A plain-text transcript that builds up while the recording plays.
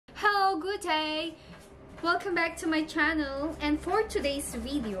Good day! Welcome back to my channel, and for today's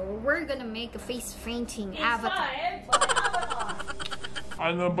video, we're gonna make a face painting avatar.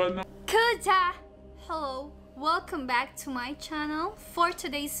 Good day! Hello, welcome back to my channel. For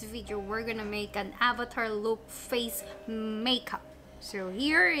today's video, we're gonna make an avatar look face makeup. So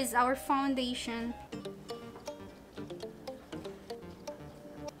here is our foundation.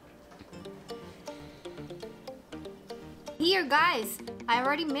 Here guys, I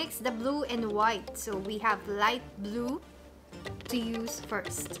already mixed the blue and white, so we have light blue to use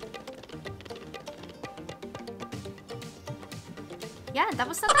first. Yeah,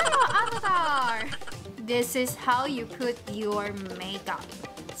 tapos na tayo, avatar! This is how you put your makeup.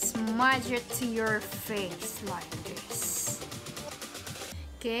 Smudge it to your face like this.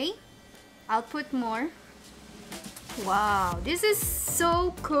 Okay, I'll put more. Wow, this is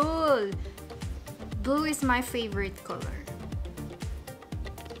so cool! Blue is my favorite color.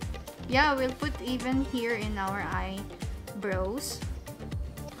 Yeah, we'll put even here in our eyebrows.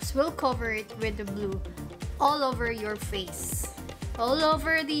 So we'll cover it with the blue all over your face. All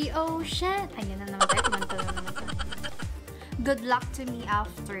over the ocean. Ayan na naman tayo. Good luck to me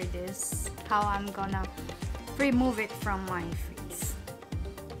after this. How I'm gonna remove it from my face.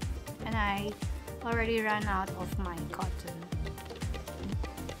 And I already ran out of my cotton.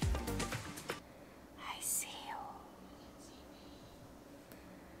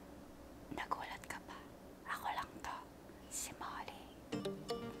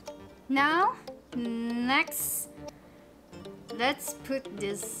 Now, next, let's put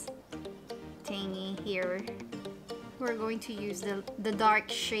this thingy here. We're going to use the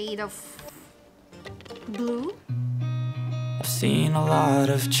dark shade of blue. I've seen a lot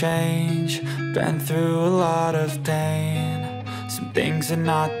of change, been through a lot of pain. Some things are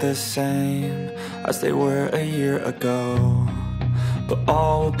not the same as they were a year ago, but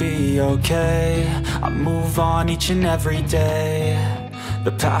all will be okay. I move on each and every day.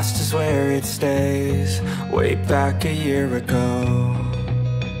 The past is where it stays, way back a year ago.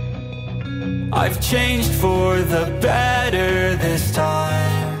 I've changed for the better this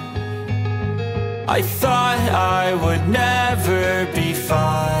time. I thought I would never be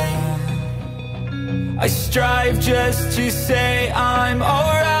fine. I strive just to say I'm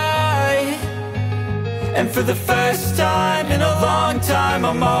alright, and for the first time in a long time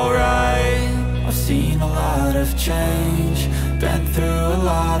I'm alright. I've seen a lot of change, been through a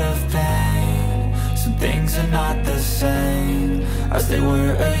lot of pain. Some things are not the same as they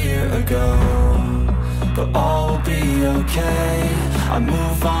were a year ago, but all will be okay. I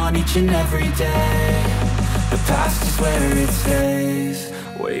move on each and every day. The past is where it stays,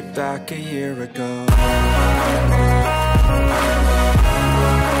 way back a year ago.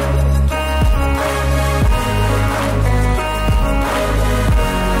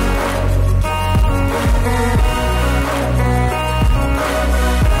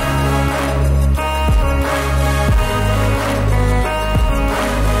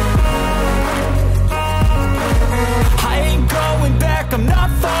 I'm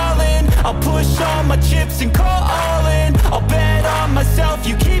not falling, I'll push all my chips and call all in. I'll bet on myself,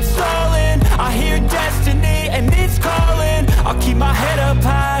 you keep stalling. I hear destiny and it's calling. I'll keep my head up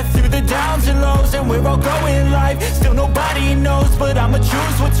high through the downs and lows, and we're all going life. Still nobody knows, but I'ma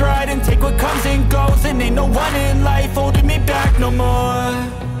choose what's right and take what comes and goes. And ain't no one in life holding me back no more.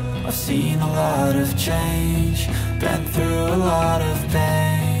 I've seen a lot of change, been through a lot of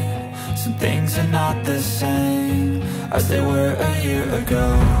pain. Some things are not the same as they were a year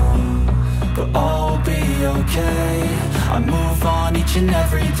ago, but all will be okay. I move on each and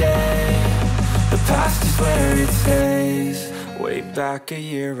every day. The past is where it stays, way back a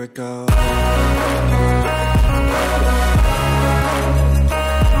year ago.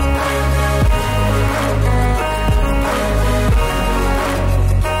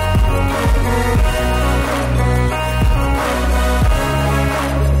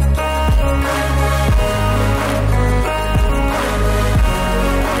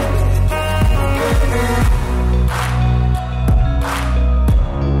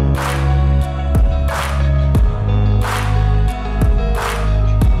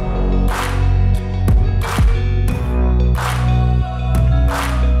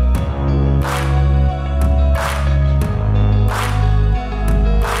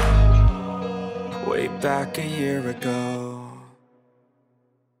 Back a year ago.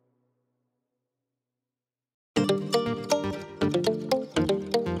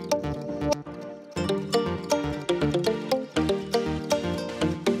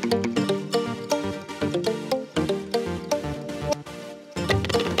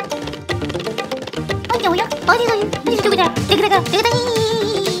 어디가요? 어디가요? 어디서 저기다. 여기다가 여기다.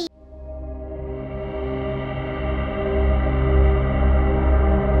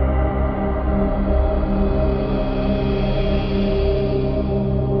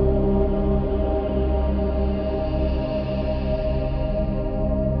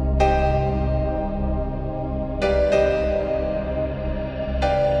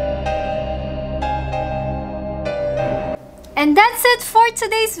 for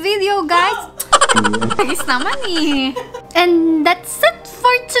today's video, guys. Guys naman eh. And that's it for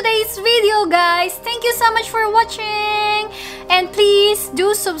today's video, guys. Thank you so much for watching. And please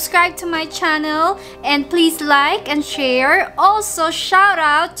do subscribe to my channel. And please like and share. Also, shout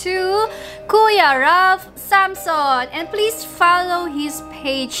out to Kuya Ralph Samson. And please follow his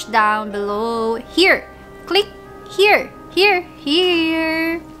page down below here. Click here, here,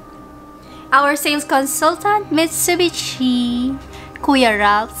 here. Our sales consultant, Mitsubishi, Kuya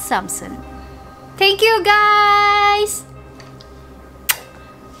Ralph Samson. Thank you, guys!